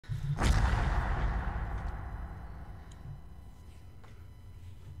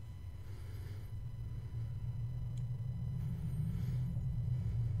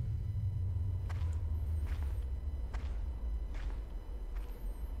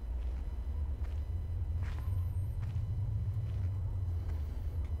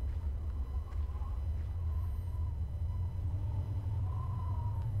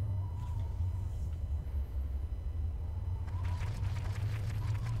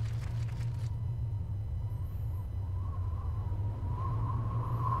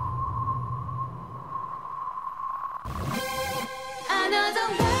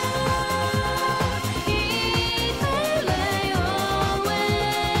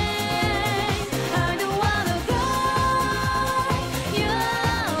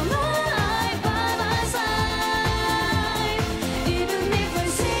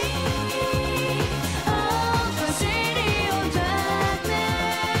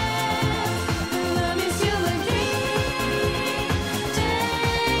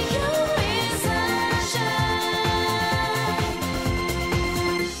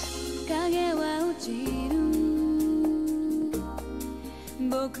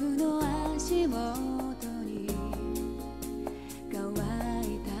僕の足元に乾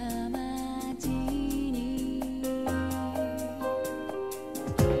いた街に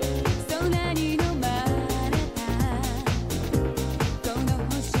空に飲まれたこの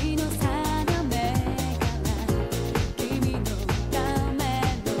星の定めから君のため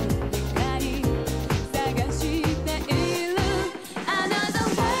の光探している Another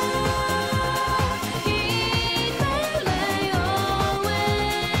world keep away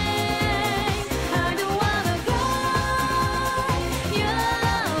I don't wanna go You're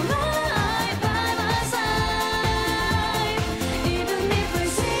right by my side Even if we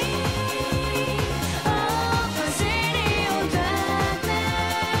see a city of darkness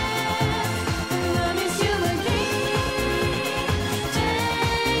I miss you again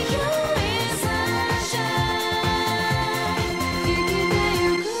Take you in sunshine 生きて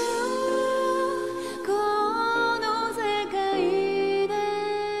ゆくこの世界で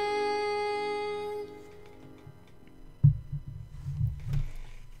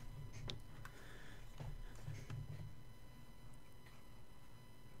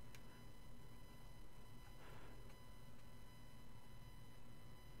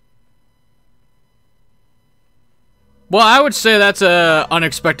Well, I would say that's a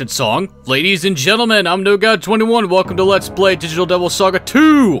unexpected song. Ladies and gentlemen, I'm NoGod21. Welcome to Let's Play Digital Devil Saga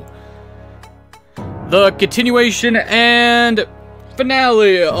 2! The continuation and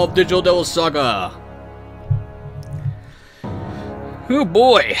finale of Digital Devil Saga. Oh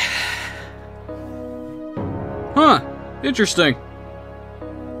boy. Huh. Interesting.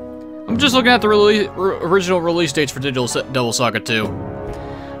 I'm just looking at the original release dates for Digital Devil Saga 2.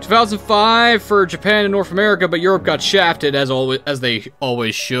 2005 for Japan and North America, but Europe got shafted as they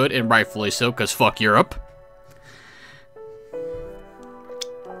always should, and rightfully so, because fuck Europe.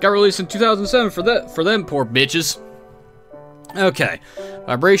 Got released in 2007 for them poor bitches. Okay,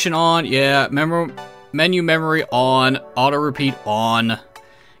 vibration on, yeah. Menu memory on, auto repeat on,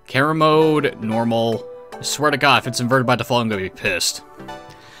 camera mode normal. I swear to God, if it's inverted by default, I'm gonna be pissed.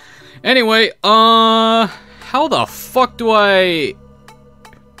 Anyway, how the fuck do I?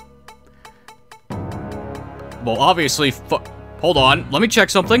 Well, obviously, hold on. Let me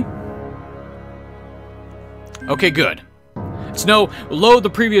check something. Okay, good. It's no, load the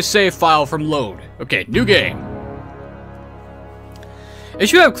previous save file from load. Okay, new game.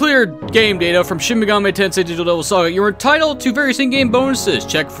 If you have cleared game data from Shin Megami Tensei Digital Devil Saga, you're entitled to various in-game bonuses.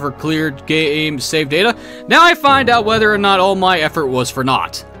 Check for cleared game save data. Now I find out whether or not all my effort was for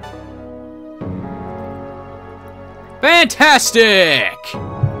naught. Fantastic!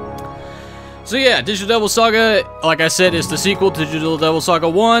 So yeah, Digital Devil Saga, like I said, is the sequel to Digital Devil Saga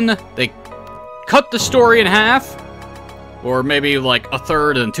 1. They cut the story in half. Or maybe like a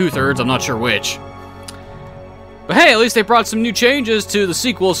third and two-thirds, I'm not sure which. But hey, at least they brought some new changes to the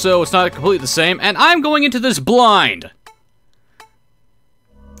sequel, so it's not completely the same. And I'm going into this blind.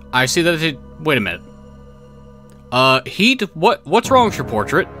 I see that it... Wait a minute. Heat? What's wrong with your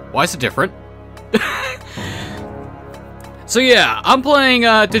portrait? Why is it different? So yeah, I'm playing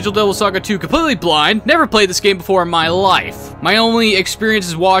Digital Devil Saga 2 completely blind. Never played this game before in my life. My only experience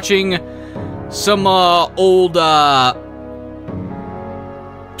is watching some old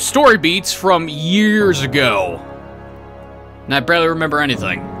story beats from years ago. And I barely remember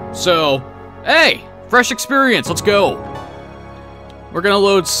anything. So, hey, fresh experience, let's go. We're gonna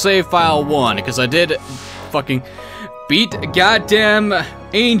load save file 1, because I did fucking beat a goddamn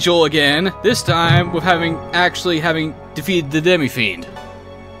angel again. This time with actually having defeated the Demi-Fiend.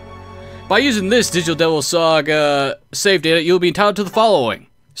 By using this Digital Devil Saga save data, you'll be entitled to the following.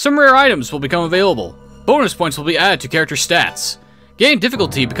 Some rare items will become available. Bonus points will be added to character stats. Game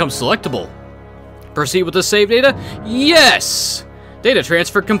difficulty becomes selectable. Proceed with the save data? Yes! Data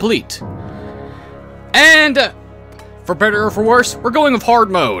transfer complete. And, for better or for worse, we're going with hard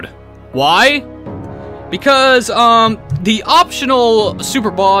mode. Why? Because, the optional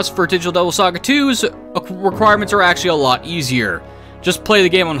super boss for Digital Devil Saga 2's requirements are actually a lot easier. Just play the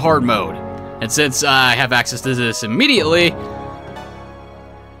game on hard mode. And since I have access to this immediately,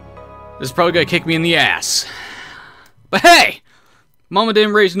 this is probably gonna kick me in the ass. But hey! Mama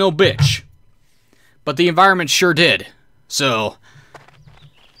didn't raise no bitch. But the environment sure did. So...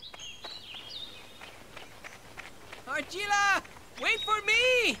 Archila! Wait for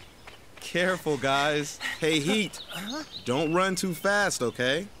me! Careful, guys. Hey, Heat. Don't run too fast,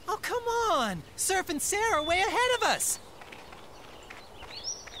 okay? Oh, come on! Surf and Sarah are way ahead of us!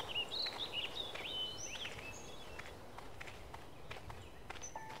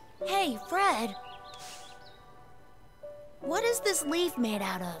 Hey, Fred. What is this leaf made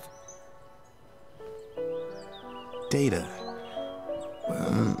out of? Data.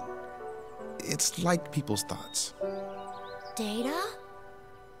 It's like people's thoughts. Data?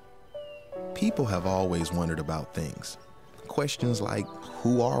 People have always wondered about things. Questions like,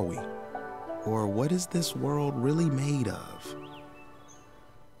 who are we? Or what is this world really made of?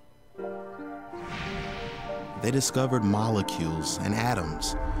 They discovered molecules and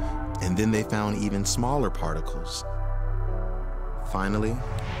atoms, and then they found even smaller particles. Finally,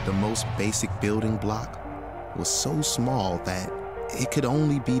 the most basic building block was so small that it could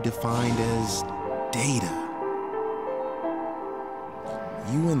only be defined as data.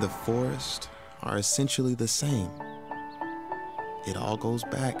 You and the forest are essentially the same. It all goes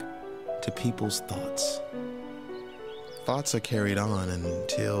back to people's thoughts. Thoughts are carried on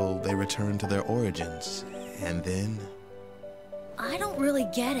until they return to their origins, and then... I don't really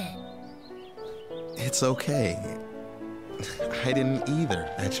get it. It's okay. I didn't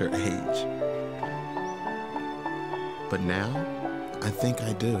either at your age. But now, I think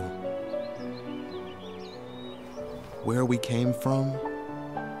I do. Where we came from,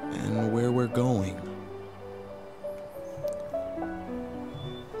 and where we're going.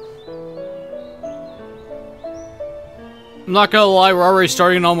 I'm not gonna lie, we're already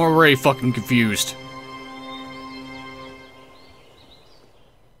starting on, we're already fucking confused.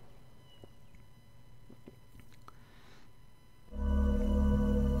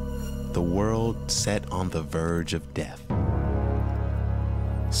 The world set on the verge of death.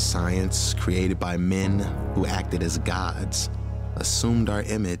 Science, created by men who acted as gods, assumed our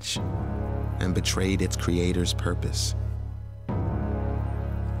image and betrayed its creator's purpose.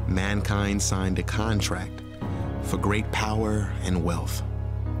 Mankind signed a contract for great power and wealth.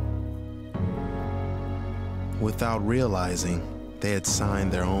 Without realizing, they had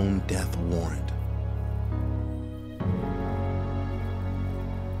signed their own death warrant.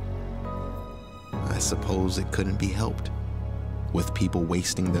 I suppose it couldn't be helped, with people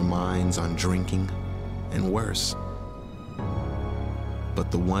wasting their minds on drinking and worse. But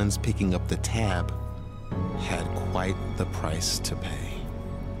the ones picking up the tab had quite the price to pay.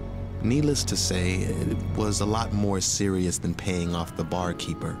 Needless to say, it was a lot more serious than paying off the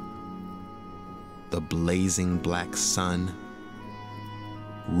barkeeper. The blazing black sun,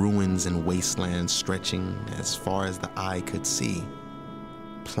 ruins and wastelands stretching as far as the eye could see,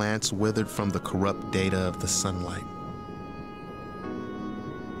 plants withered from the corrupt data of the sunlight,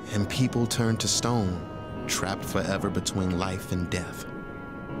 and people turned to stone, trapped forever between life and death.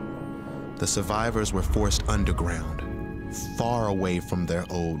 The survivors were forced underground, far away from their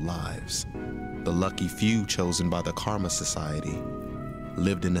old lives. The lucky few chosen by the Karma Society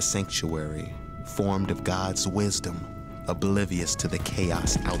lived in a sanctuary formed of God's wisdom, oblivious to the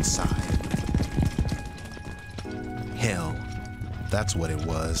chaos outside. Hell, that's what it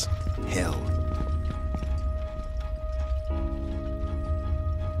was. Hell.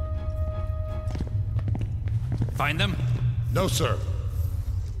 Find them? No, sir.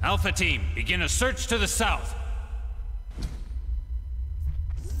 Alpha team, begin a search to the south.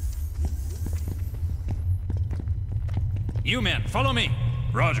 You men, follow me.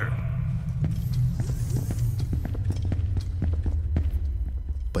 Roger.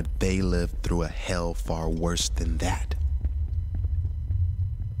 But they lived through a hell far worse than that.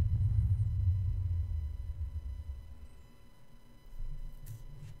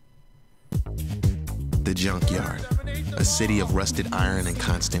 The junkyard, a city of rusted iron and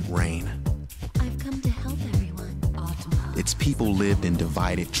constant rain. I've come to help everyone. Its people lived in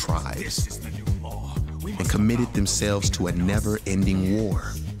divided tribes and committed themselves to a never-ending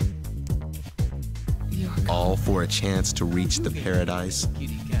war. All for a chance to reach the paradise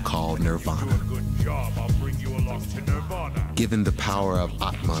called Nirvana. Given the power of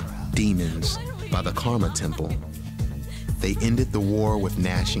Atma, demons, by the Karma Temple, they ended the war with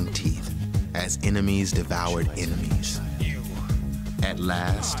gnashing teeth as enemies devoured enemies. At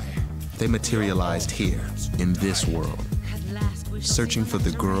last, they materialized here, in this world, searching for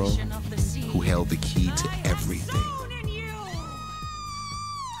the girl who held the key to everything.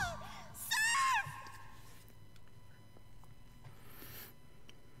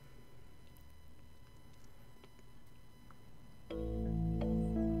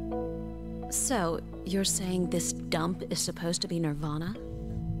 So, you're saying this dump is supposed to be Nirvana?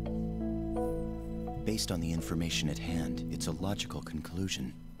 Based on the information at hand, it's a logical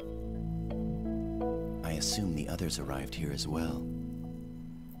conclusion. I assume the others arrived here as well.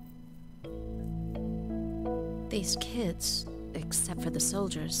 These kids, except for the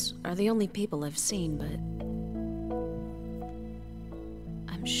soldiers, are the only people I've seen, but...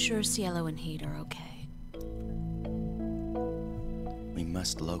 I'm sure Cielo and Heat are okay. We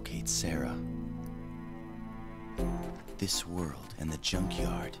must locate Sarah. This world and the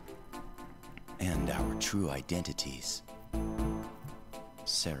junkyard and our true identities.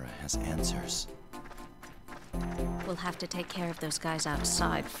 Sarah has answers. We'll have to take care of those guys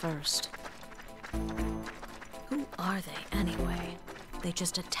outside first. Who are they, anyway? They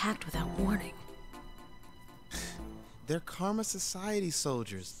just attacked without warning. They're Karma Society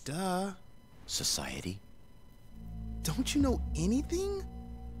soldiers, duh. Society? Don't you know anything?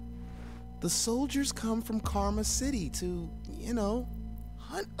 The soldiers come from Karma City to, you know,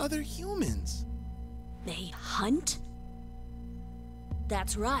 hunt other humans. They hunt?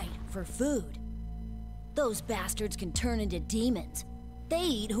 That's right, for food. Those bastards can turn into demons. They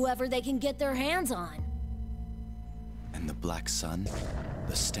eat whoever they can get their hands on. And the Black Sun?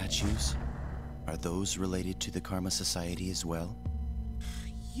 The statues? Are those related to the Karma Society as well?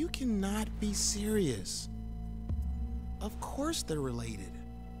 You cannot be serious. Of course they're related.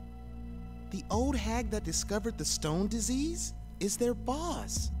 The old hag that discovered the stone disease is their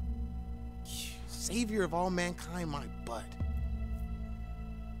boss. Savior of all mankind, my butt.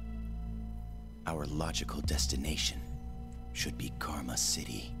 Our logical destination should be Karma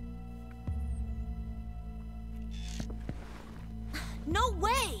City. No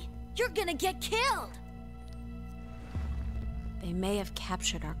way! You're gonna get killed! They may have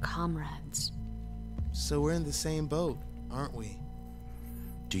captured our comrades. So we're in the same boat, aren't we?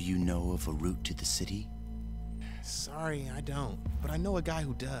 Do you know of a route to the city? Sorry, I don't. But I know a guy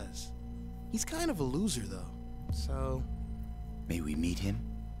who does. He's kind of a loser, though. So... May we meet him?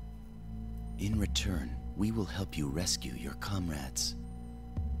 In return, we will help you rescue your comrades.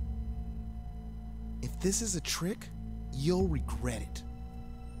 if this is a trick, you'll regret it.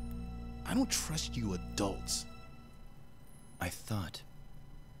 I don't trust you adults. I thought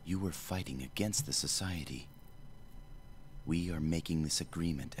you were fighting against the society. We are making this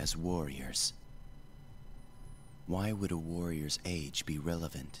agreement as warriors. Why would a warrior's age be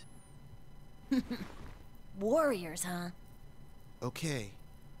relevant? Warriors, huh? Okay.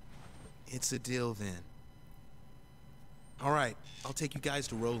 It's a deal then. All right, I'll take you guys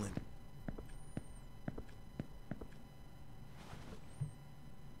to Roland.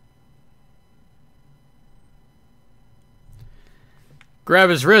 Grab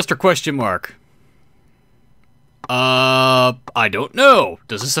his wrist or question mark? I don't know.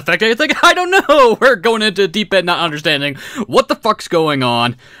 Does this affect anything? I don't know. We're going into deep end not understanding what the fuck's going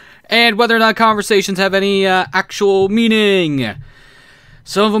on and whether or not conversations have any actual meaning.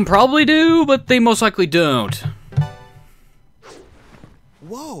 Some of them probably do, but they most likely don't.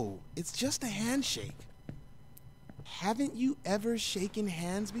 Whoa, it's just a handshake. Haven't you ever shaken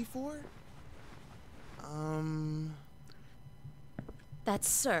hands before? That's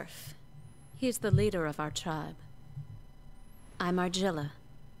Surf. He's the leader of our tribe. I'm Argilla.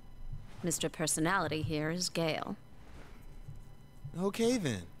 Mr. Personality here is Gale. Okay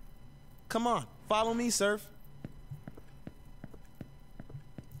then. Come on, follow me, Surf.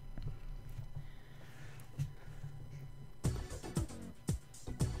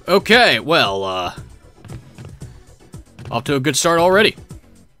 Okay, well, off to a good start already.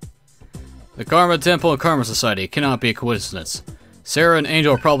 The Karma Temple and Karma Society cannot be a coincidence. Sarah and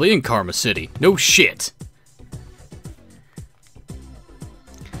Angel are probably in Karma City. No shit.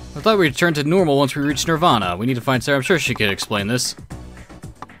 I thought we'd return to normal once we reach Nirvana. We need to find Sarah. I'm sure she could explain this.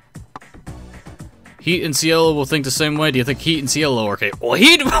 Heat and Cielo will think the same way. Do you think Heat and Cielo are okay? Well,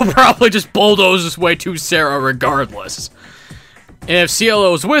 Heat will probably just bulldoze his way to Sarah regardless. And if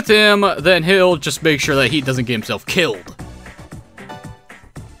Cielo's with him, then he'll just make sure that Heat doesn't get himself killed.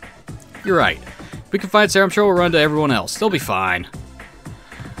 You're right. If we can find Sarah, I'm sure we'll run to everyone else. They'll be fine.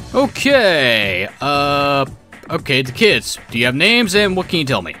 Okay. Okay, the kids. Do you have names, and what can you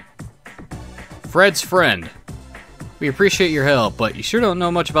tell me? Fred's friend. We appreciate your help, but you sure don't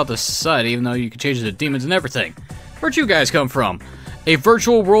know much about the society, even though you can change it to demons and everything. Where'd you guys come from? A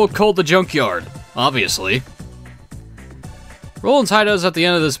virtual world called the Junkyard. Obviously. Roland's hideout is at the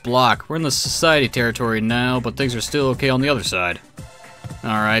end of this block. We're in the society territory now, but things are still okay on the other side.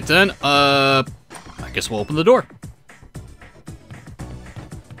 Alright then, I guess we'll open the door.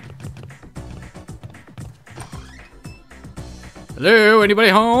 Hello, anybody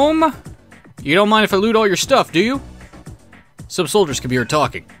home? You don't mind if I loot all your stuff, do you? Some soldiers could be here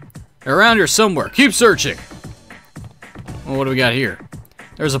talking. They're around here somewhere. Keep searching. Well, what do we got here?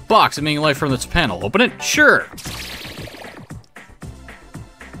 There's a box emitting light from its panel. Open it? Sure.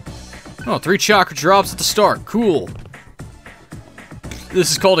 Oh, 3 chakra drops at the start. Cool.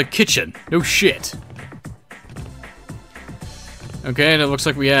 This is called a kitchen. No shit. Okay, and it looks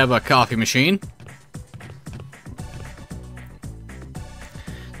like we have a coffee machine.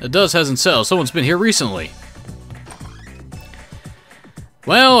 It does hasn't sell. Someone's been here recently.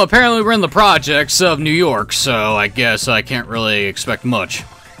 Well, apparently we're in the projects of New York, so I guess I can't really expect much.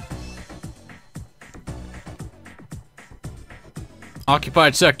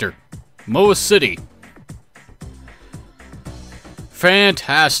 Occupied sector. Moa City.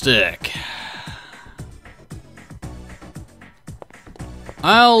 Fantastic.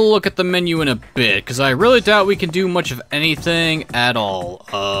 I'll look at the menu in a bit, because I really doubt we can do much of anything at all.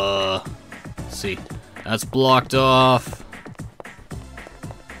 Let's see. That's blocked off.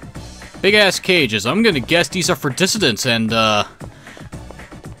 Big-ass cages. I'm gonna guess these are for dissidents and, the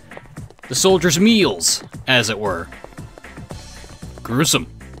soldiers' meals, as it were. Gruesome.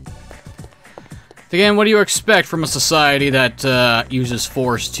 Again, what do you expect from a society that, uses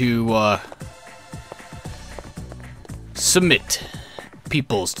force to, submit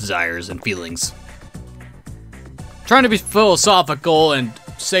people's desires and feelings? Trying to be philosophical and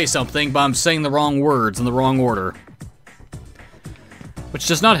say something, but I'm saying the wrong words in the wrong order. Which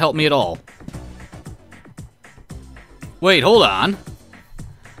does not help me at all. Wait, hold on.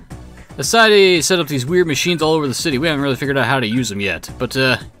 The society set up these weird machines all over the city. We haven't really figured out how to use them yet. But,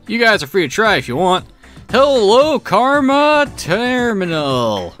 you guys are free to try if you want. Hello, Karma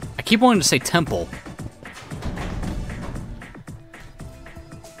Terminal. I keep wanting to say temple.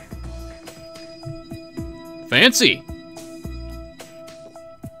 Fancy.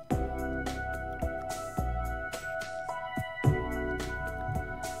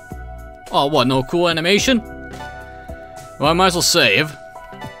 Oh, what, no cool animation? Well, I might as well save.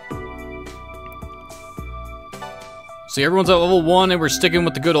 See, everyone's at level 1 and we're sticking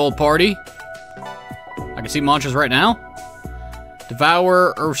with the good old party. I can see mantras right now.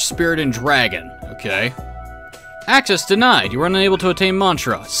 Devour, Earth Spirit, and Dragon. Okay. Access denied. You are unable to attain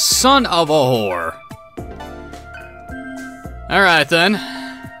mantra. Son of a whore. Alright then.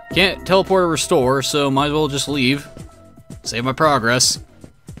 Can't teleport or restore, so might as well just leave. Save my progress.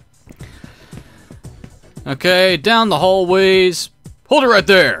 Okay, down the hallways. Hold it right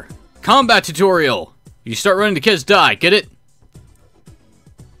there. Combat tutorial. You start running, the kids die. Get it?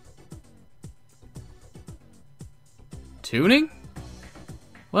 Tuning?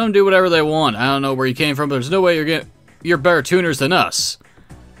 Let them do whatever they want. I don't know where you came from, but there's no way you're better tuners than us.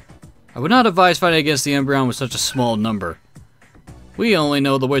 I would not advise fighting against the Embryon with such a small number. We only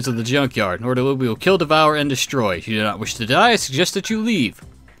know the ways of the junkyard, nor do we will kill, devour, and destroy. If you do not wish to die, I suggest that you leave.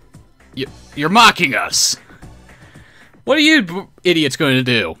 You're mocking us. What are you idiots going to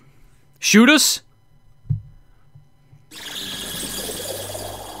do? Shoot us?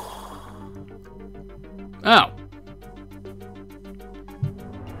 Oh.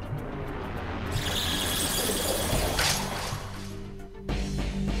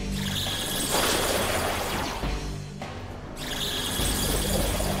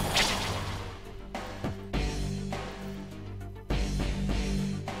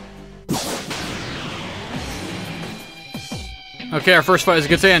 Okay, our first fight is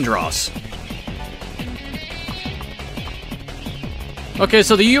against Andros. Okay,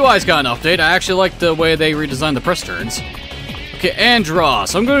 so the UI's got an update. I actually like the way they redesigned the press turns. Okay,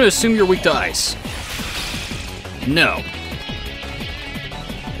 Andros, I'm going to assume you're weak to ice. No.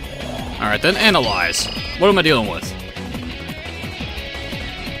 Alright then, analyze. What am I dealing with?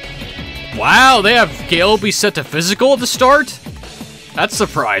 Wow, they have Gale be set to physical at the start? That's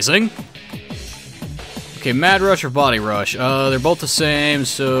surprising. Okay, Mad Rush or Body Rush? They're both the same,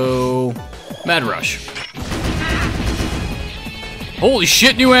 so... Mad Rush. Holy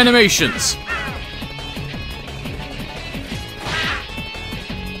shit, new animations!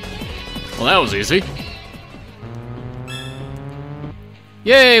 Well, that was easy.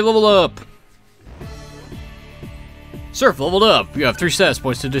 Yay, level up! Surf leveled up. You have 3 status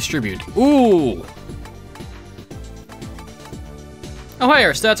points to distribute. Ooh! Oh hey,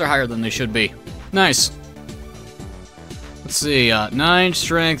 our stats are higher than they should be. Nice. Let's see, 9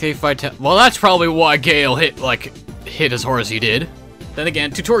 strength, 8 fight. Well, that's probably why Gale hit as hard as he did. Then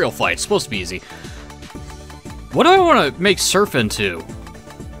again, tutorial fight, supposed to be easy. What do I want to make Surf into?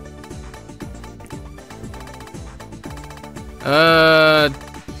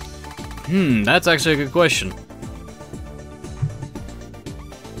 That's actually a good question.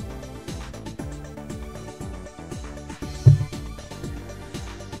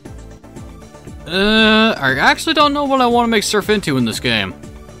 I actually don't know what I want to make Surf into in this game.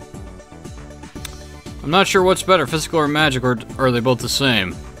 I'm not sure what's better, physical or magic, or are they both the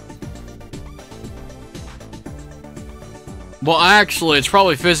same? Well, actually, it's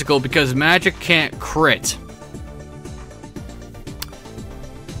probably physical because magic can't crit.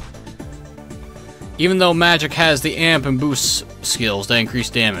 Even though magic has the amp and boost skills that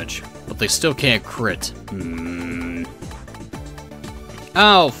increase damage, but they still can't crit.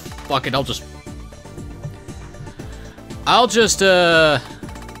 Oh, fuck it, I'll just...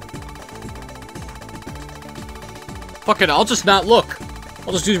 Fuck it, I'll just not look.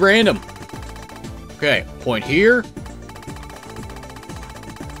 I'll just do random. Okay, point here.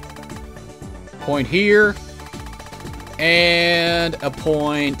 Point here. And a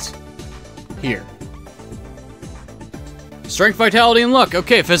point here. Strength, vitality, and luck.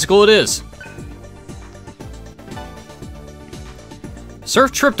 Okay, physical it is.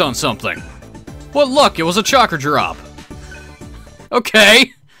 Surf tripped on something. What luck, it was a chakra drop.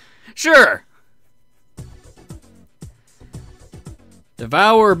 Okay, sure.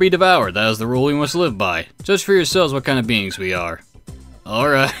 Devour or be devoured, that is the rule we must live by. Judge for yourselves what kind of beings we are.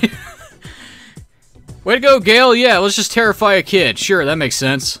 Alright. Way to go, Gale. Yeah, let's just terrify a kid. Sure, that makes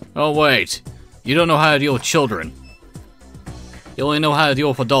sense. Oh, wait. You don't know how to deal with children. You only know how to deal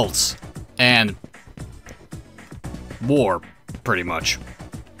with adults. And... war, pretty much.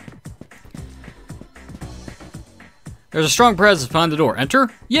 There's a strong presence behind the door. Enter?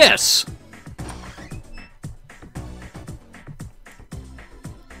 Yes!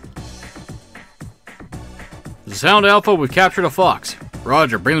 The Sound Alpha, we've captured a fox.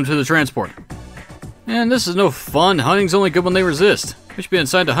 Roger, bring them to the transport. Man, this is no fun. Hunting's only good when they resist. We should be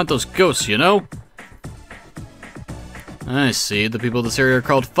inside to hunt those ghosts, you know? I see. The people of this area are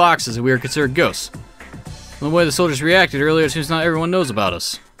called foxes and we are considered ghosts. From the way the soldiers reacted earlier, it seems not everyone knows about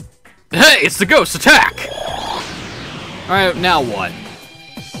us. Hey, it's the ghost! Attack! Alright, now what?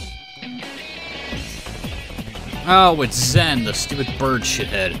 Oh, it's Zen, the stupid bird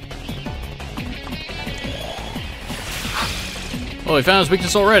shithead. Oh, he found his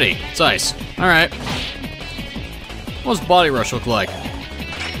weakness already. It's ice. Alright. What does Body Rush look like?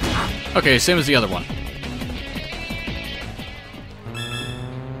 Okay, same as the other one.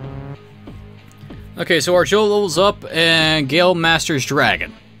 Okay, so Archilla levels up and Gale masters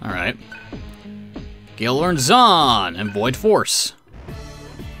Dragon. Alright. Gale learns Zon and Void Force.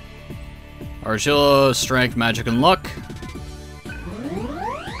 Archilla, Strength, Magic, and Luck.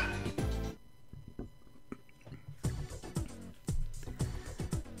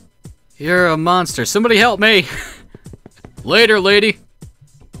 You're a monster. Somebody help me! Later, lady.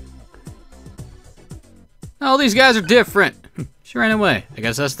 Oh, these guys are different. She ran away. I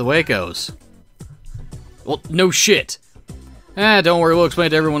guess that's the way it goes. Well, no shit. Ah, don't worry, we'll explain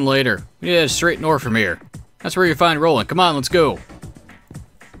to everyone later. We need to head straight north from here. That's where you find Roland. Come on, let's go.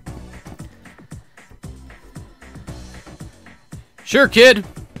 Sure, kid.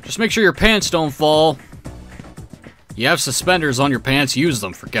 Just make sure your pants don't fall. You have suspenders on your pants, use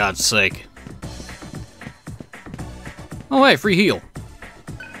them, for God's sake. Oh, hey, free heal.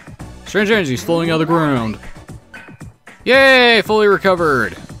 Strange energy's flowing out of the ground. Yay, fully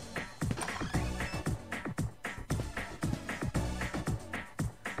recovered.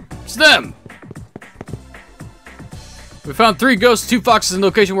 It's them! We found 3 ghosts, 2 foxes in the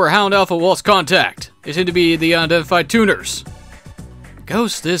location where Hound Alpha lost contact. They seem to be the unidentified tuners.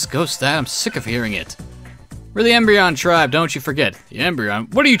 Ghost this, ghost that, I'm sick of hearing it. We're the Embryon tribe, don't you forget. The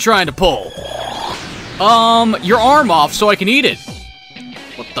Embryon? What are you trying to pull? Your arm off so I can eat it.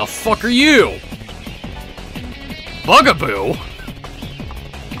 What the fuck are you? Bugaboo?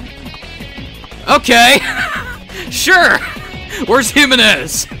 Okay. Sure. Where's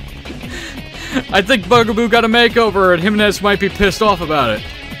Jimenez? I think Bugaboo got a makeover and Jimenez might be pissed off about it.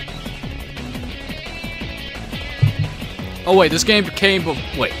 Oh wait, this game came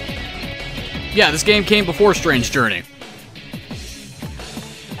wait. Yeah, this game came before Strange Journey.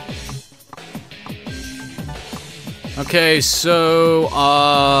 Okay, so,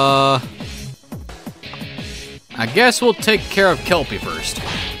 I guess we'll take care of Kelpie first.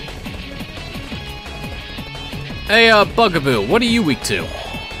 Hey, Bugaboo, what are you weak to?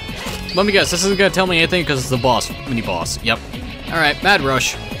 Let me guess, this isn't gonna tell me anything because it's the boss, mini-boss. Yep. Alright, Mad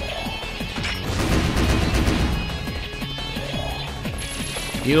Rush.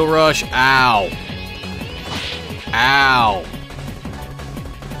 Needle Rush, ow. Ow.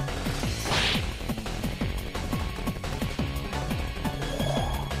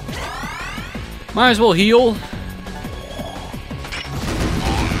 Might as well heal.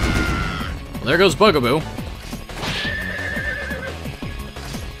 Well, there goes Bugaboo.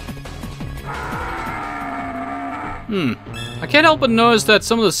 I can't help but notice that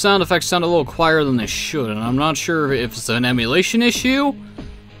some of the sound effects sound a little quieter than they should, and I'm not sure if it's an emulation issue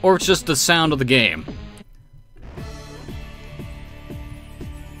or it's just the sound of the game.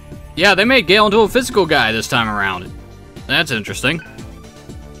 Yeah, they made Gale into a physical guy this time around. That's interesting.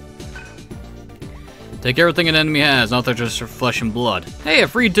 Take everything an enemy has, not just for flesh and blood. Hey, a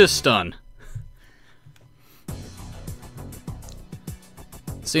free disc stun.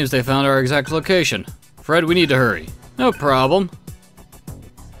 Seems they found our exact location. Fred, we need to hurry. No problem.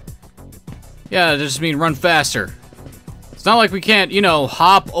 Yeah, I just mean run faster. It's not like we can't, you know,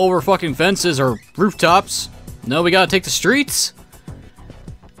 hop over fucking fences or rooftops. No, we gotta take the streets.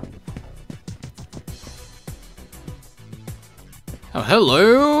 Oh,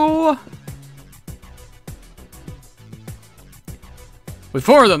 hello. With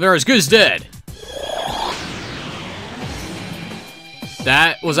 4 of them, they're as good as dead.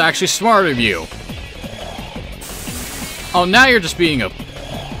 That was actually smart of you. Oh, now you're just being a...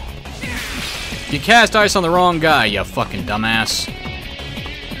 You cast ice on the wrong guy, you fucking dumbass.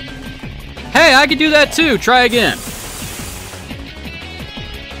 Hey, I could do that too. Try again.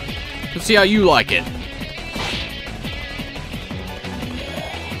 Let's see how you like it.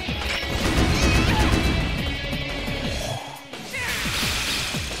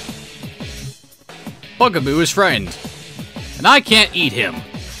 Bugaboo is frightened. And I can't eat him.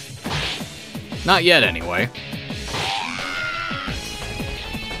 Not yet, anyway.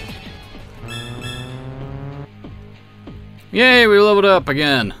 Yay, we leveled up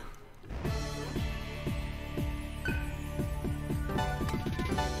again.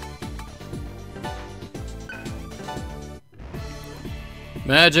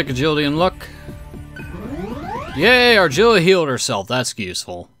 Magic, agility, and luck. Yay, Argilla healed herself. That's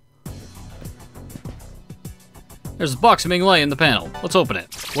useful. There's a box of Ming-Lei in the panel. Let's open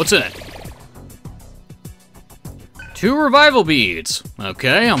it. What's in it? 2 revival beads.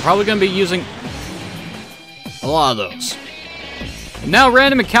 Okay, I'm probably going to be using a lot of those. And now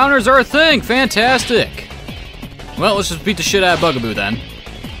random encounters are a thing. Fantastic. Well, let's just beat the shit out of Bugaboo then.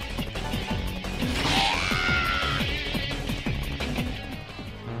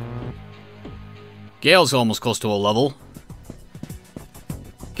 Gale's almost close to a level.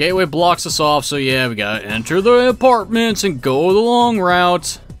 Gateway blocks us off, so yeah, we gotta enter the apartments and go the long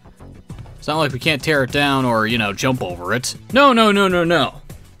route. It's not like we can't tear it down or, you know, jump over it. No, no, no, no, no.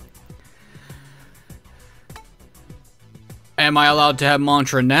 Am I allowed to have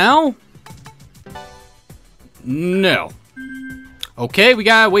mantra now? No. Okay, we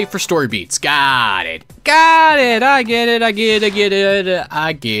gotta wait for story beats. Got it. Got it. I get it. I get it. I get it.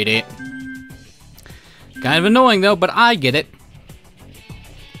 I get it. Kind of annoying though, but I get it.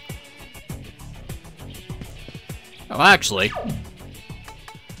 Oh, actually.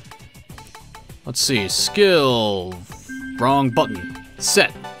 Let's see. Skill. Wrong button.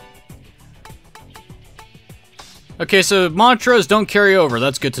 Set. Okay, so mantras don't carry over.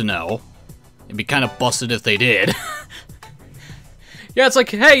 That's good to know. It'd be kind of busted if they did. Yeah, it's like,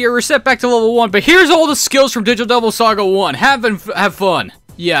 hey, you're reset back to level 1, but here's all the skills from Digital Devil Saga 1. Have fun.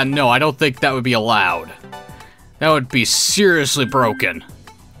 Yeah, no, I don't think that would be allowed. That would be seriously broken.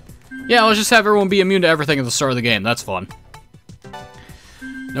 Yeah, let's just have everyone be immune to everything at the start of the game. That's fun.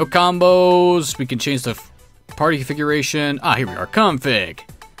 No combos. We can change the party configuration. Ah, here we are. Config.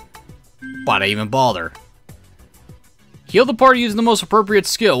 Why'd I even bother? Heal the party using the most appropriate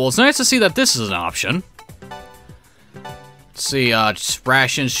skill. Well, it's nice to see that this is an option. Let's see, just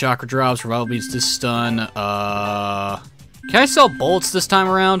rations, chakra drops, revival beats to stun. Can I sell bullets this time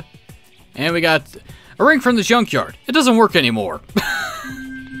around? And we got a ring from the junkyard. It doesn't work anymore.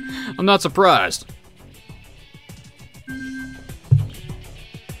 I'm not surprised.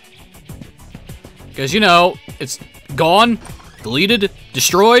 Because, you know, it's gone, deleted,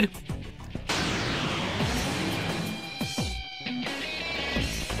 destroyed.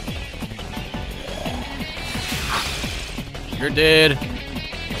 You're dead.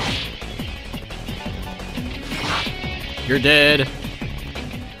 You're dead.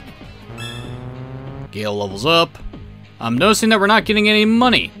 Gale levels up. I'm noticing that we're not getting any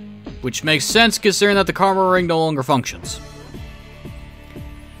money, which makes sense considering that the karma ring no longer functions.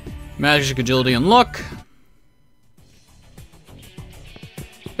 Magic, agility, and luck.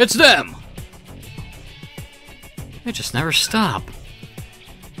 It's them! They just never stop.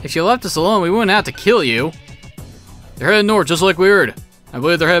 If you left us alone, we wouldn't have to kill you. They're headed north, just like we heard. I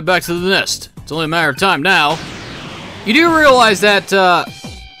believe they're headed back to the nest. It's only a matter of time now. You do realize that,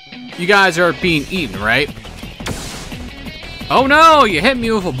 you guys are being eaten, right? Oh no, you hit me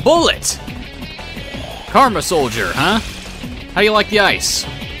with a bullet! Karma soldier, huh? How you like the ice?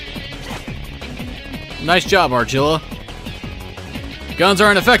 Nice job, Argilla. Guns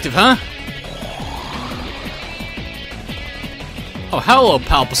aren't effective, huh? Oh, hello,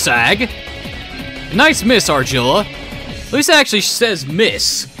 Palpasag. Nice miss, Argilla. At least it actually says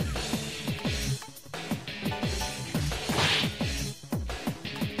miss.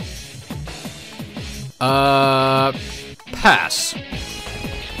 Pass.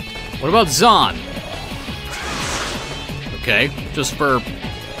 What about Zahn? Okay, just for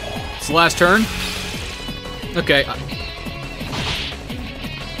the last turn? Okay.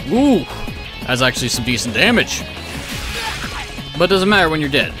 Ooh, that's actually some decent damage. But it doesn't matter when you're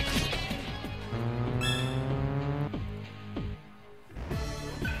dead.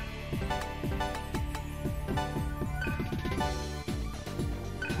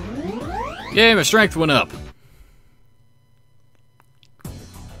 Yay, my strength went up.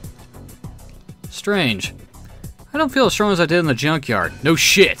 Strange. I don't feel as strong as I did in the junkyard. No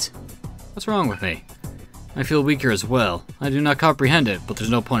shit. What's wrong with me? I feel weaker as well. I do not comprehend it, but there's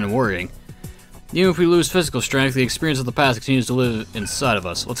no point in worrying. Even if we lose physical strength, the experience of the past continues to live inside of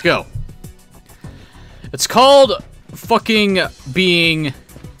us. Let's go. It's called fucking being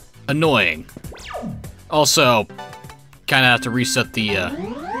annoying. Also, kind of have to reset the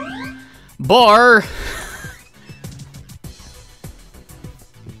bar.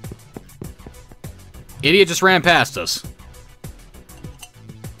 Idiot just ran past us.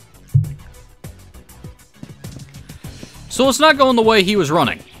 So let's not go in the way he was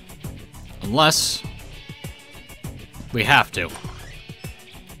running. Unless we have to.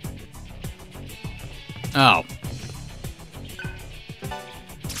 Oh.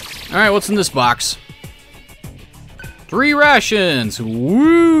 Alright, what's in this box? 3 rations!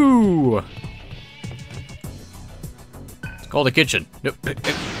 Woo! It's called a kitchen. Nope.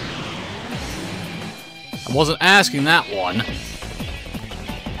 I wasn't asking that one.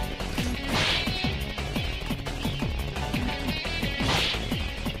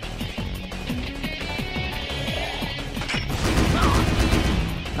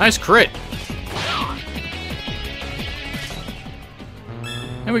 Nice crit.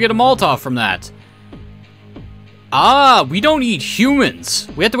 And we get a Molotov from that. Ah, we don't eat humans.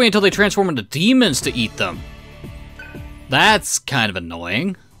 We have to wait until they transform into demons to eat them. That's kind of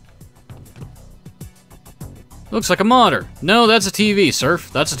annoying. Looks like a monitor. No, that's a TV,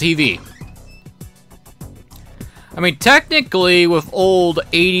 Surf. That's a TV. I mean, technically, with old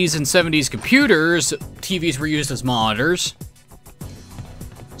 80s and 70s computers, TVs were used as monitors.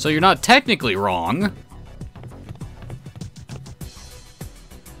 So you're not technically wrong.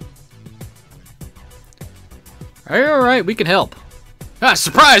 Alright, we can help. Ah,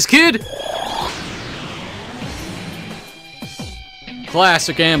 surprise, kid!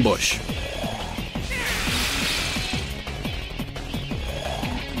 Classic ambush.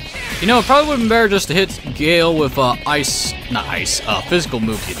 You know, it probably would have been better just to hit Gale with physical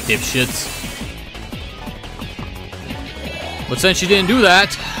move, you dipshits. But since you didn't do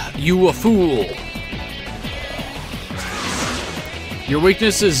that, you a fool. Your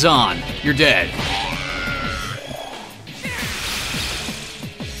weakness is on. You're dead.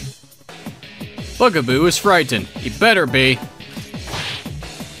 Bugaboo is frightened. He better be.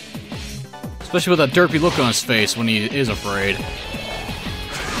 Especially with that derpy look on his face when he is afraid.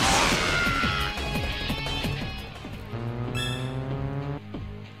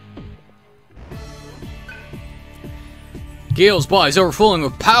 Gale's body's overflowing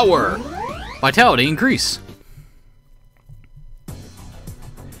with power. Vitality increase.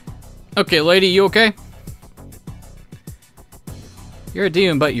 Okay, lady, you okay? You're a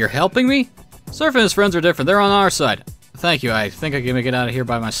demon, but you're helping me? Surf and his friends are different. They're on our side. Thank you. I think I can make it out of here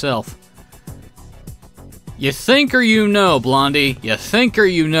by myself. You think or you know, Blondie? You think or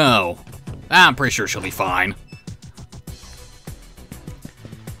you know? I'm pretty sure she'll be fine.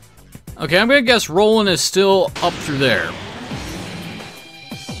 Okay, I'm gonna guess Roland is still up through there.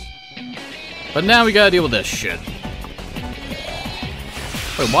 But now we gotta deal with this shit.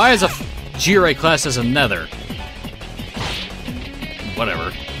 Wait, why is a G-Ray class as a nether?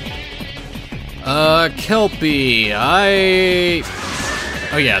 Whatever. Kelpie, oh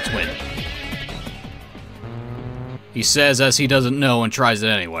yeah, it's wind. He says as he doesn't know and tries it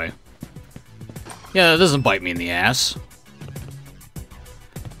anyway. Yeah, that doesn't bite me in the ass.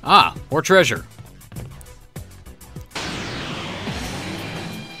 Ah, more treasure.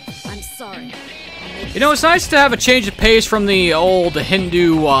 I'm sorry. You know, it's nice to have a change of pace from the old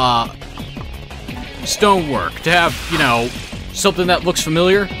Hindu, stonework. To have, you know, something that looks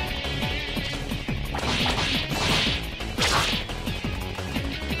familiar.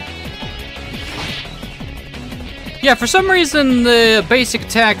 Yeah, for some reason, the basic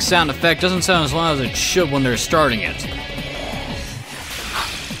attack sound effect doesn't sound as loud as it should when they're starting it.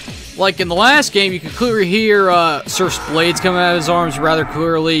 Like in the last game, you could clearly hear Surf's blades coming out of his arms rather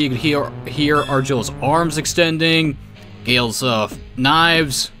clearly. You could hear Argilla's arms extending, Gale's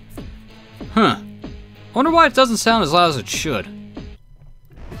knives. Huh. I wonder why it doesn't sound as loud as it should.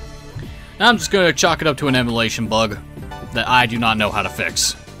 I'm just going to chalk it up to an emulation bug that I do not know how to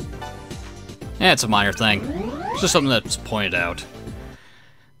fix. Yeah, it's a minor thing. It's just something that's pointed out.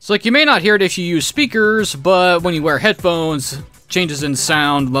 It's like you may not hear it if you use speakers, but when you wear headphones, changes in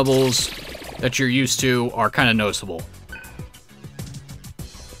sound levels that you're used to are kind of noticeable.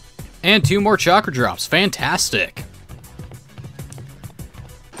 And 2 more chakra drops. Fantastic.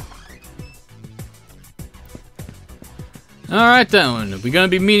 Alright then, are we gonna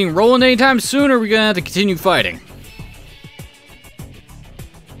be meeting Roland anytime soon, or are we gonna have to continue fighting?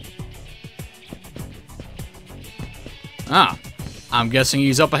 Ah, I'm guessing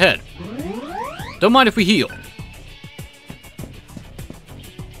he's up ahead. Don't mind if we heal.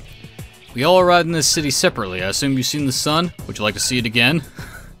 We all arrived in this city separately. I assume you've seen the sun. Would you like to see it again?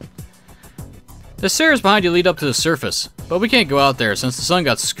 The stairs behind you lead up to the surface, but we can't go out there since the sun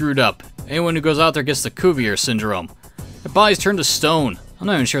got screwed up. Anyone who goes out there gets the Cuvier syndrome. Their bodies turn to stone. I'm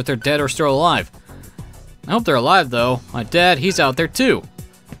not even sure if they're dead or still alive. I hope they're alive, though. My dad, he's out there, too.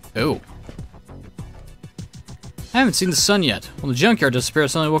 Oh. I haven't seen the sun yet. When the junkyard disappeared, I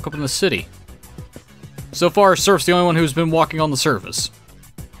suddenly woke up in the city. So far, Surf's the only one who's been walking on the surface.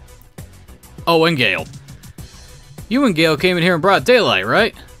 Oh, and Gale. You and Gale came in here in broad daylight,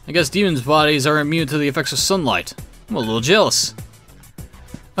 right? I guess demons' bodies are immune to the effects of sunlight. I'm a little jealous.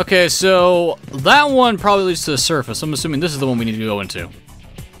 Okay, so that one probably leads to the surface. I'm assuming this is the one we need to go into.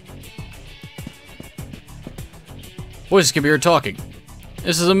 Voices can be heard talking.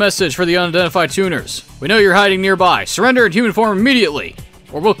 This is a message for the unidentified tuners. We know you're hiding nearby. Surrender in human form immediately,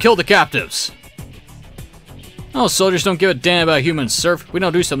 or we'll kill the captives. Oh, soldiers don't give a damn about humans, Surf. If we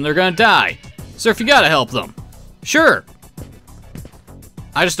don't do something, they're gonna die. Surf, you gotta help them. Sure.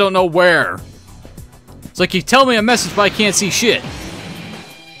 I just don't know where. It's like you tell me a message, but I can't see shit.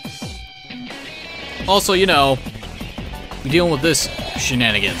 Also, you know, we're dealing with this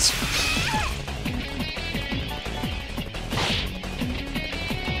shenanigans.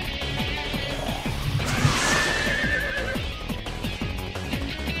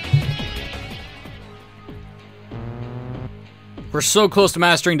 We're so close to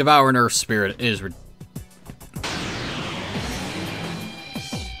mastering Devour and Earth Spirit. It is well,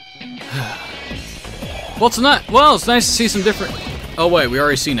 it's not. Well, it's nice to see some different. Oh wait, we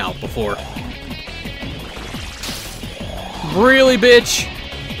already seen Alp before. Really, bitch?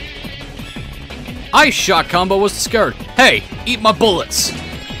 Ice shot combo was discovered. Hey, eat my bullets.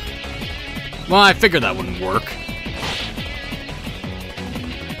 Well, I figured that wouldn't work.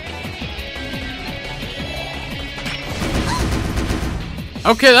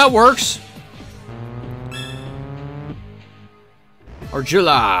 Okay, that works.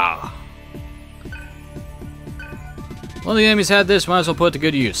 Argilla. Well, the enemies had this, might as well put it to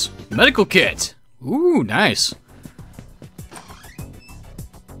good use. Medical kit. Ooh, nice.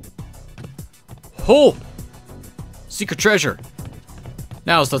 Oh! Secret treasure.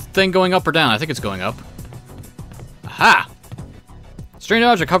 Now, is the thing going up or down? I think it's going up. Aha! Strange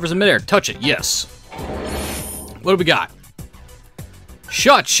object hovers in midair. Touch it. Yes. What do we got?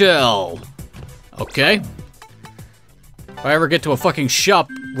 Shot shell. Okay. If I ever get to a fucking shop,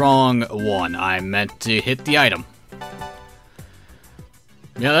 wrong one. I meant to hit the item.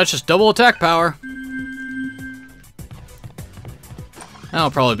 Yeah, that's just double attack power.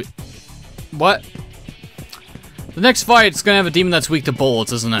 That'll probably be... What? The next fight's gonna have a demon that's weak to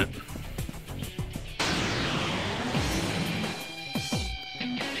bullets, isn't it?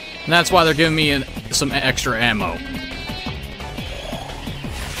 And that's why they're giving me some extra ammo.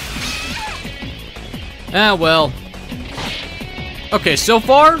 Ah, well. Okay, so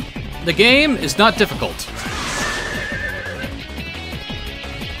far, the game is not difficult.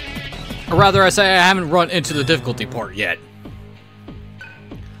 Or rather, I say I haven't run into the difficulty part yet.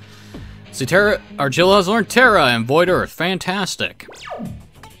 See, Argilla has learned Terra and Void Earth. Fantastic.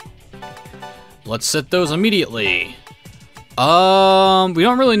 Let's set those immediately. We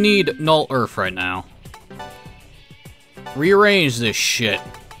don't really need Null Earth right now. Rearrange this shit.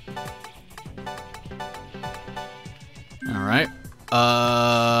 Alright.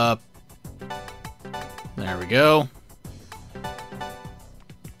 There we go.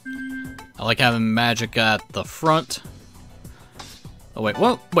 I like having magic at the front. Oh wait,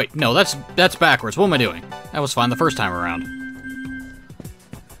 well, wait, no, that's backwards. What am I doing? That was fine the first time around.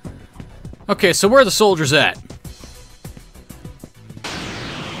 Okay, so where are the soldiers at?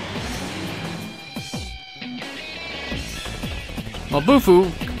 Well, Bufu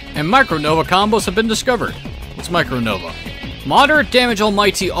and Micronova combos have been discovered. What's Micronova? Moderate damage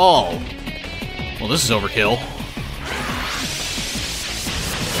almighty all. Well, this is overkill.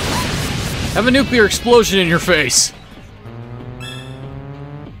 Have a nuclear explosion in your face.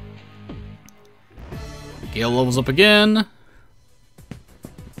 Gale levels up again.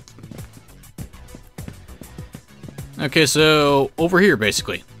 Okay, so over here,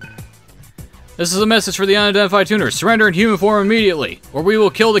 basically. This is a message for the unidentified tuners. Surrender in human form immediately, or we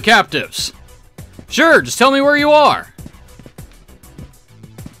will kill the captives. Sure, just tell me where you are.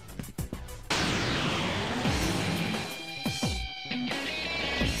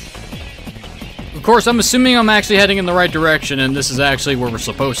 Of course, I'm assuming I'm actually heading in the right direction, and this is actually where we're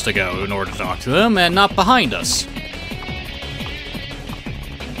supposed to go in order to talk to them, and not behind us.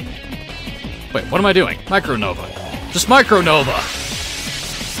 Wait, what am I doing? Micronova. Just Micronova!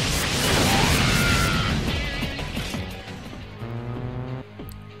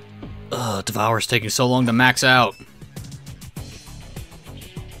 Ugh, Devour's taking so long to max out.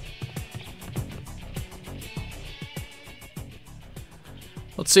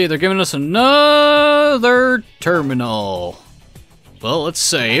 Let's see, they're giving us another terminal. Well, let's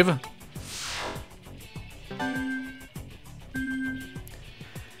save.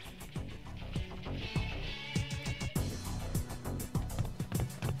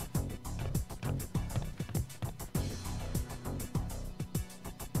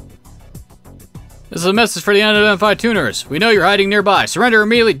 This is a message for the unidentified tuners. We know you're hiding nearby. Surrender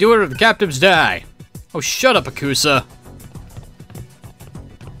immediately, do it or the captives die. Oh, shut up, Akusa.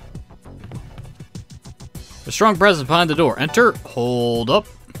 A strong presence behind the door. Enter. Hold up.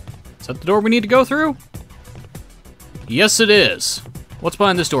 Is that the door we need to go through? Yes, it is. What's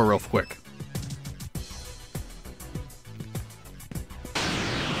behind this door real quick?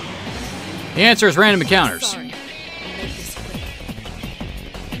 The answer is random encounters. Sorry. I'll make this quick.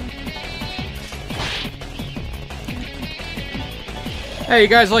 Hey, you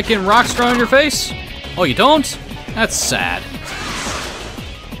guys like getting rocks thrown in your face? Oh, you don't? That's sad.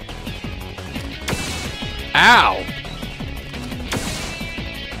 Ow!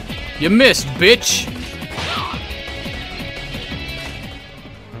 You missed, bitch!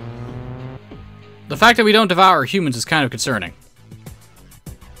 The fact that we don't devour humans is kind of concerning.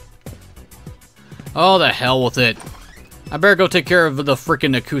 Oh, the hell with it. I better go take care of the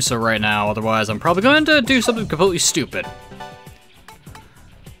frickin' Akusa right now, otherwise I'm probably going to do something completely stupid.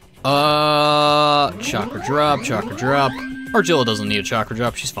 Chakra drop, chakra drop. Argilla doesn't need a chakra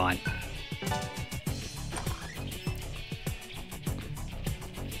drop, she's fine.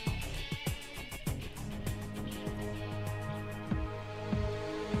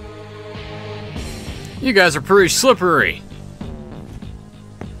 You guys are pretty slippery.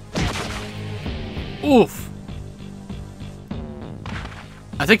 Oof.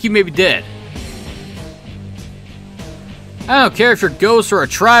 I think you may be dead. I don't care if you're a ghost or a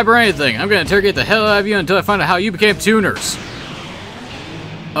tribe or anything. I'm gonna interrogate the hell out of you until I find out how you became tuners.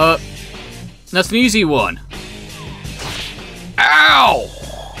 That's an easy one. Ow!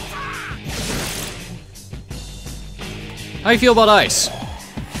 How do you feel about ice?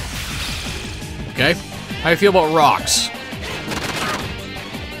 Okay. How do you feel about rocks?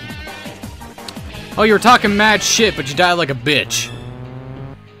 Oh, you were talking mad shit, but you died like a bitch.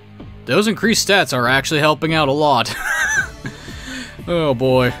 Those increased stats are actually helping out a lot. Oh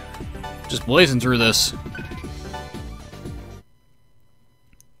boy. Just blazing through this.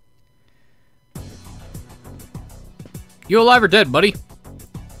 You alive or dead, buddy?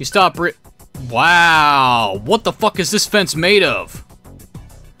 You stop Wow! What the fuck is this fence made of?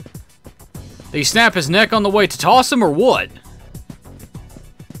 Did he snap his neck on the way to toss him or what?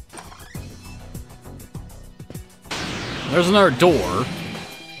 There's another door.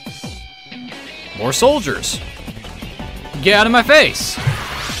 More soldiers. Get out of my face.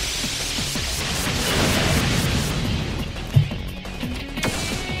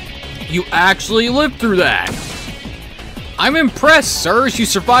 You actually lived through that. I'm impressed, sirs. You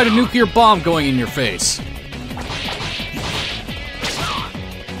survived a nuclear bomb going in your face.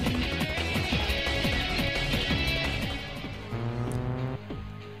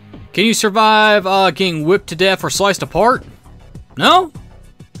 Can you survive getting whipped to death or sliced apart? No?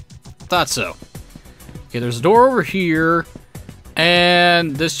 Thought so. Okay, there's a door over here,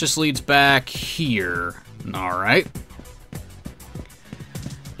 and this just leads back here. Alright.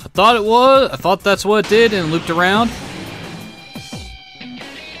 I thought that's what it did and looped around.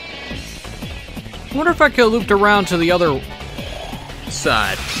 I wonder if I could have looped around to the other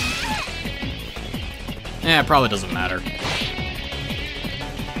side. It probably doesn't matter.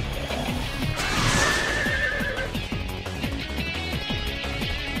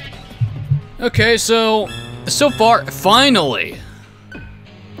 Okay, so far, finally,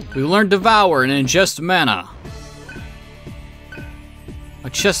 we learned Devour and ingest mana. My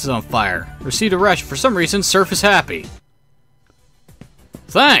chest is on fire. Received a ration. For some reason, Surf is happy.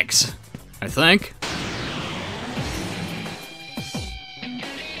 Thanks, I think.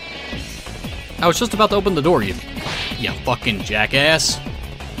 I was just about to open the door, you you fucking jackass.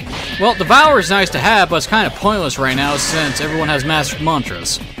 Well, Devour is nice to have, but it's kind of pointless right now since everyone has mastered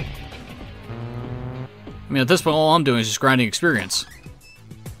mantras. I mean, at this point, all I'm doing is just grinding experience.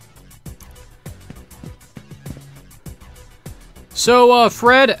 So,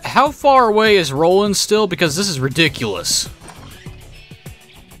 Fred, how far away is Roland still? Because this is ridiculous.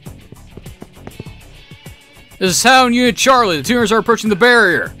 This is Sound Unit Charlie. The tuners are approaching the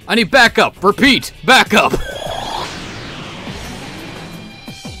barrier. I need backup. Repeat, backup.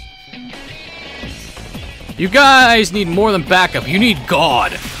 You guys need more than backup. You need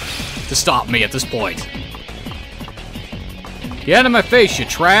God to stop me at this point. Get out of my face, you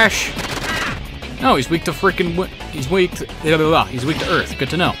trash. No, he's weak to freaking... He's weak to... He's weak to Earth. Good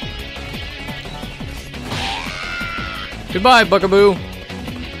to know. Goodbye, Bugaboo.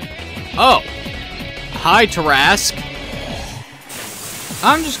 Oh. Hi, Tarask.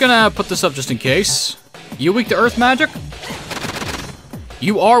 I'm just gonna put this up just in case. You weak to Earth magic?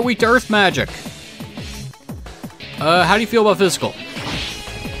 You are weak to Earth magic. How do you feel about physical?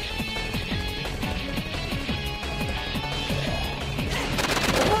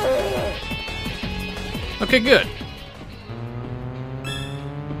 Okay, good.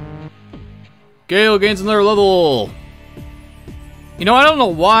 Gale gains another level. You know, I don't know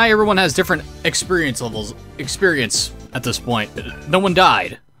why everyone has different experience levels. Experience at this point. No one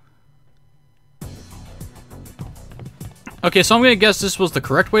died. Okay, so I'm gonna guess this was the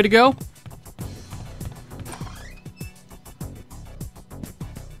correct way to go.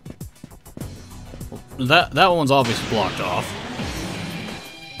 That one's obviously blocked off.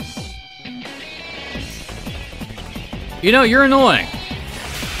 You know, you're annoying.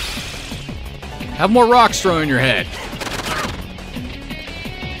 Have more rocks thrown in your head.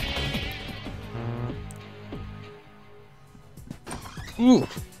 Ooh.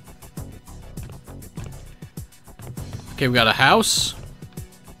 Okay, we got a house.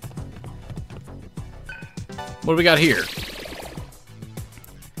 What do we got here?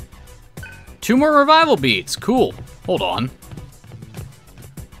 2 more revival beats. Cool. Hold on.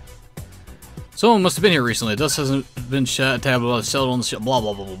 Someone must have been here recently. Dust hasn't been shut. Tab settled on the blah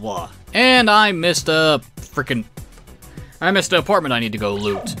blah blah blah blah. And I missed a freaking. I missed an apartment I need to go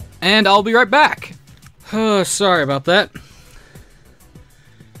loot. And I'll be right back. Sorry about that.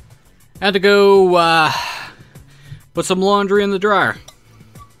 Had to go put some laundry in the dryer.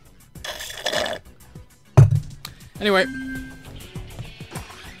 Anyway.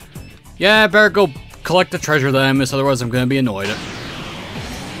 Yeah, I better go collect the treasure that I missed, otherwise I'm gonna be annoyed.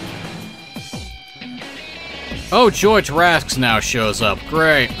 Oh, Joy Tarask now shows up.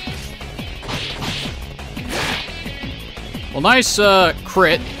 Great. Well, nice,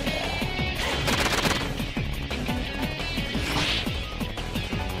 crit.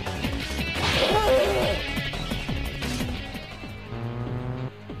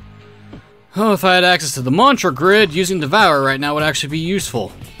 Oh, if I had access to the mantra grid, using Devour right now would actually be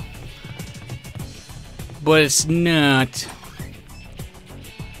useful. But it's not.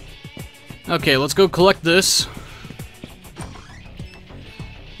 Okay, let's go collect this.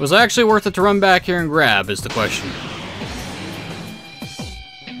 Was it actually worth it to run back here and grab, is the question.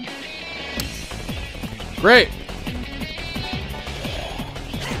 Great.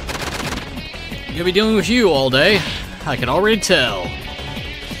 Gonna be dealing with you all day. I can already tell.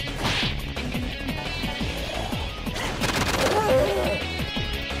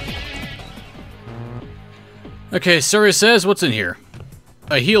 Okay, Surrey says, what's in here?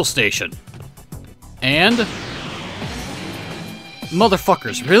 A heal station. And?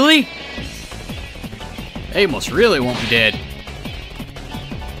 Motherfuckers, really? Amos really won't be dead.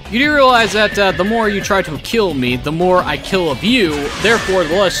 You do realize that the more you try to kill me, the more I kill of you, therefore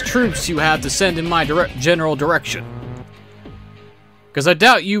the less troops you have to send in my general direction. Because I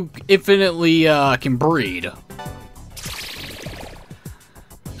doubt you infinitely can breed.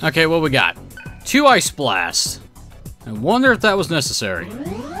 Okay, what we got? 2 Ice Blasts. I wonder if that was necessary.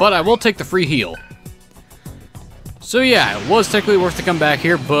 But I will take the free heal. So yeah, it was technically worth to come back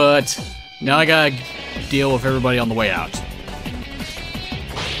here, but now I gotta deal with everybody on the way out.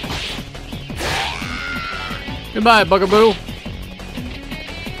 Goodbye, Bugaboo.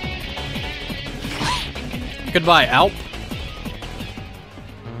 Goodbye, Alp.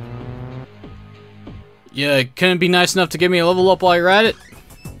 Yeah, couldn't be nice enough to give me a level up while you're at it?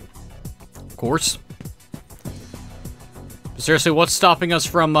 Of course. But seriously, what's stopping us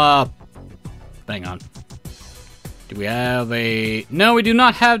from, hang on. Do we have a... No, we do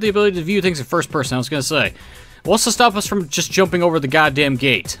not have the ability to view things in first person, I was gonna say. What's to stop us from just jumping over the goddamn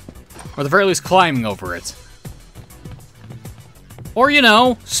gate? Or at the very least, climbing over it. Or, you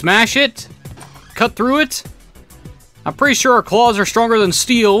know, smash it, cut through it, I'm pretty sure our claws are stronger than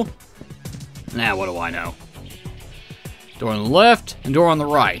steel. Nah, what do I know? Door on the left and door on the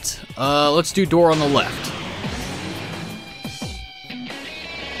right. Let's do door on the left.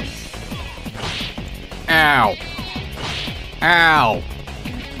 Ow. Ow.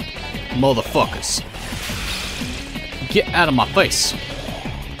 Motherfuckers. Get out of my face.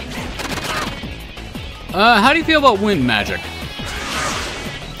 How do you feel about wind magic?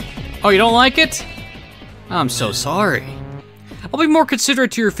 Oh, you don't like it? I'm so sorry. I'll be more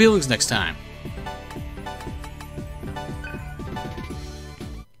considerate to your feelings next time.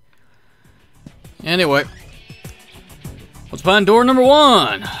 Anyway. What's behind door number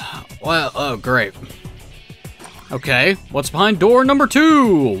 1? Well, oh, great. Okay, what's behind door number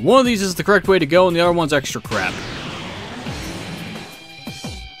 2? One of these is the correct way to go, and the other one's extra crap.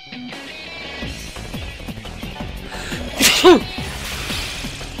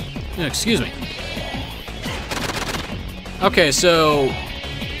 Yeah, excuse me. Okay, so...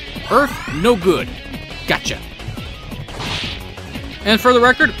 Earth, no good. Gotcha. And for the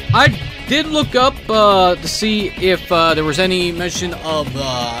record, I did look up to see if there was any mention of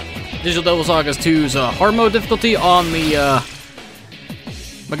Digital Devil Saga 2's hard mode difficulty on the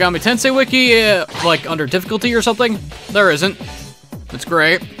Megami Tensei wiki, like under difficulty or something. There isn't. That's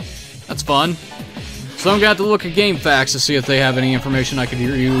great. That's fun. So I'm gonna have to look at GameFAQs to see if they have any information I could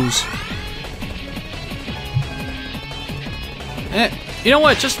use. You know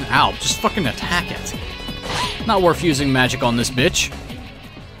what? Just an owl. Just fucking attack it. Not worth using magic on this bitch.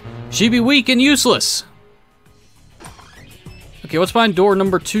 She'd be weak and useless. Okay, what's behind door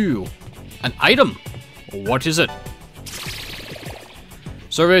number 2? An item. What is it?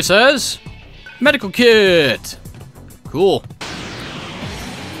 Survey says medical kit. Cool.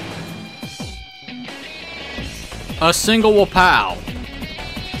 A single Wapow.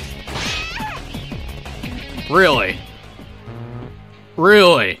 Really?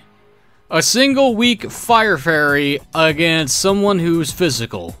 Really? A single weak fire fairy against someone who's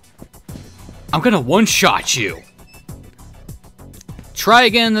physical. I'm gonna one-shot you. Try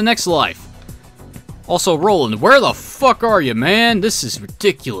again in the next life. Also, Roland, where the fuck are you, man? This is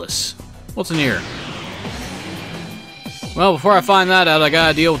ridiculous. What's in here? Well, before I find that out, I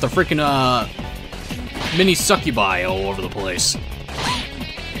gotta deal with the freaking, mini succubi all over the place.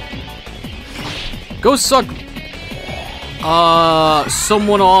 Go suck,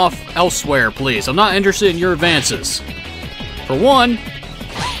 someone off elsewhere, please. I'm not interested in your advances. For one,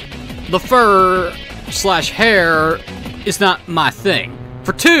 the fur/hair is not my thing.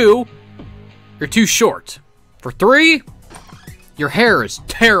 For 2, you're too short. For 3, your hair is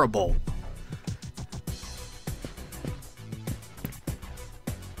terrible.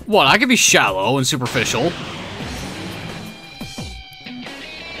 What, I could be shallow and superficial.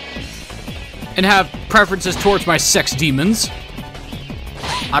 And have preferences towards my sex demons.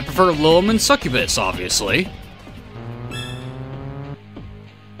 I prefer Lilum and Succubus, obviously.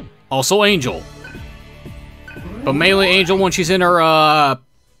 Also Angel. But mainly Angel when she's in her,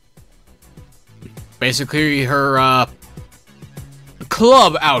 basically her,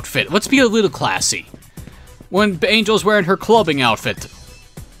 club outfit. Let's be a little classy. When Angel's wearing her clubbing outfit.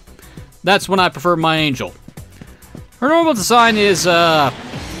 That's when I prefer my Angel. Her normal design is,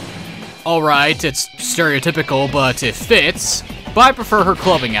 alright, it's stereotypical, but it fits. But I prefer her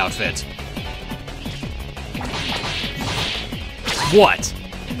clubbing outfit. What?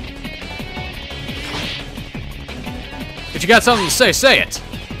 If you got something to say, say it.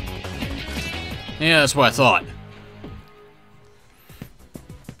 Yeah, that's what I thought.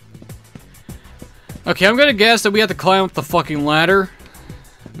 Okay, I'm gonna guess that we have to climb up the fucking ladder.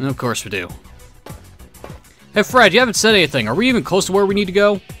 And of course we do. Hey Fred, you haven't said anything. Are we even close to where we need to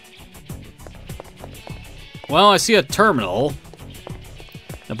go? Well, I see a terminal.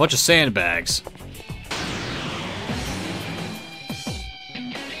 And a bunch of sandbags.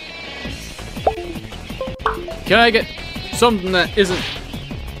 Can I get something that isn't...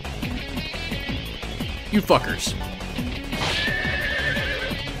 You fuckers.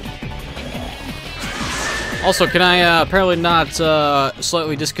 Also, can I apparently not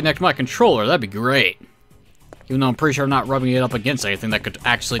slightly disconnect my controller? That'd be great. Even though I'm pretty sure I'm not rubbing it up against anything that could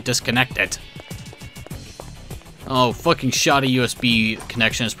actually disconnect it. Oh, fucking shoddy USB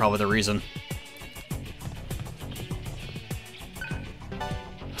connection is probably the reason.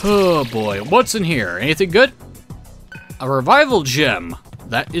 Oh boy, what's in here? Anything good? A revival gem.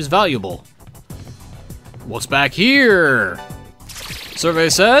 That is valuable. What's back here? Survey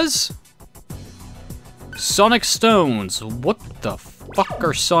says... Sonic Stones. What the fuck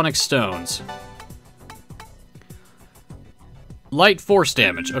are Sonic Stones? Light force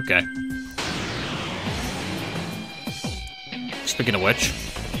damage. Okay. speaking of which.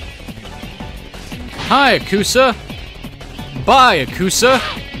 Hi, Akusa. Bye, Akusa.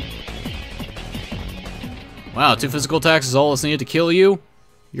 Wow, 2 physical attacks is all that's needed to kill you?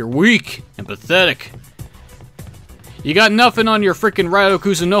 You're weak and pathetic. You got nothing on your freaking Ryo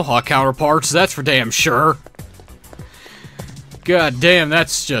Kusunoha counterparts, that's for damn sure. God damn,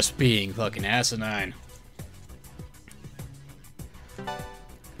 that's just being fucking asinine.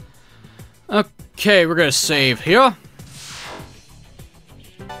 Okay, we're gonna save here.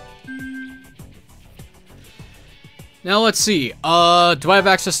 Now let's see. Do I have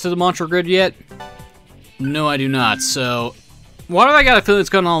access to the mantra grid yet? No, I do not. So, why do I got a feeling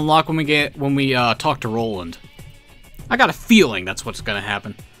it's gonna unlock when we talk to Roland? I got a feeling that's what's gonna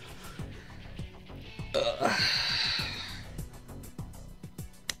happen.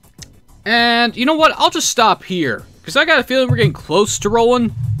 And you know what? I'll just stop here because I got a feeling we're getting close to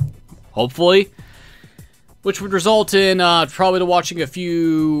Roland. Hopefully. Which would result in probably watching a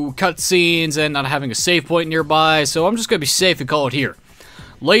few cutscenes and not having a save point nearby, so I'm just going to be safe and call it here.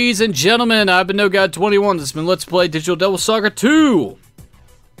 Ladies and gentlemen, I've been NoGod21. This has been Let's Play Digital Devil Saga 2.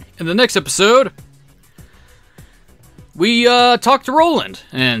 In the next episode, we talk to Roland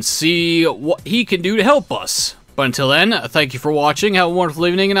and see what he can do to help us. But until then, thank you for watching, have a wonderful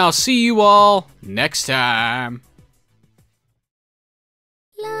evening, and I'll see you all next time.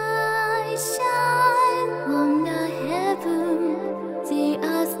 Light shine on the heaven, the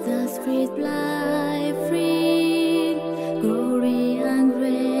earth's free, fly free, glory and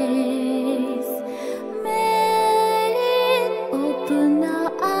grace. May it open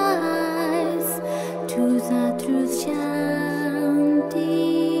our eyes to the truth, Shanti,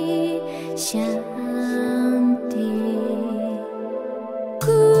 Shanti.